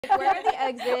Where are the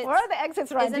exits? Where are the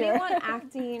exits right here? Is anyone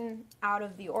acting out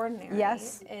of the ordinary?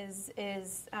 Yes.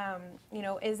 You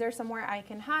know, is there somewhere I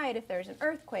can hide if there's an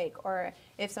earthquake or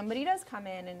if somebody does come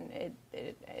in and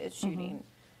it is shooting?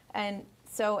 And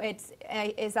so is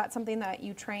that something that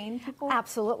you train people?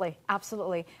 Absolutely,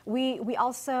 absolutely. We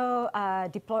also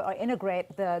deploy or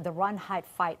integrate the run, hide,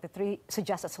 fight, the 3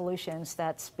 suggested solutions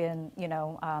that's been, you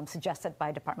know, suggested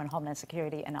by Department of Homeland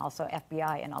Security and also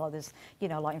FBI and all of this, you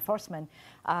know, law enforcement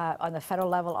on the federal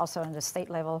level, also on the state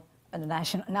level, on the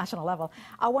national level.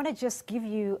 I want to just give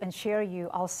you and share you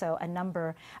also a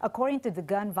number. According to the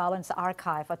Gun Violence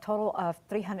Archive, a total of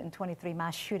 323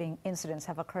 mass shooting incidents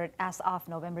have occurred as of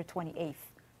November 28th.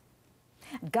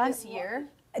 This year?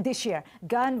 This year.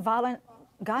 Gun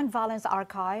Violence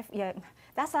Archive, yeah,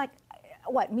 that's like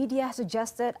what media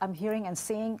suggested. I'm hearing and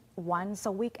seeing once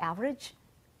a week average.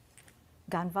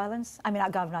 Gun violence, I mean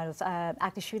not gun violence,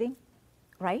 active shooting.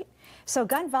 Right? So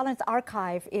Gun Violence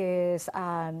Archive is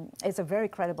a very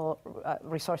credible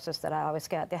resources that I always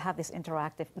get. They have this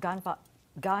interactive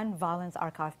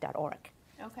gunviolencearchive.org.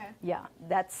 Okay. Yeah,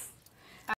 that's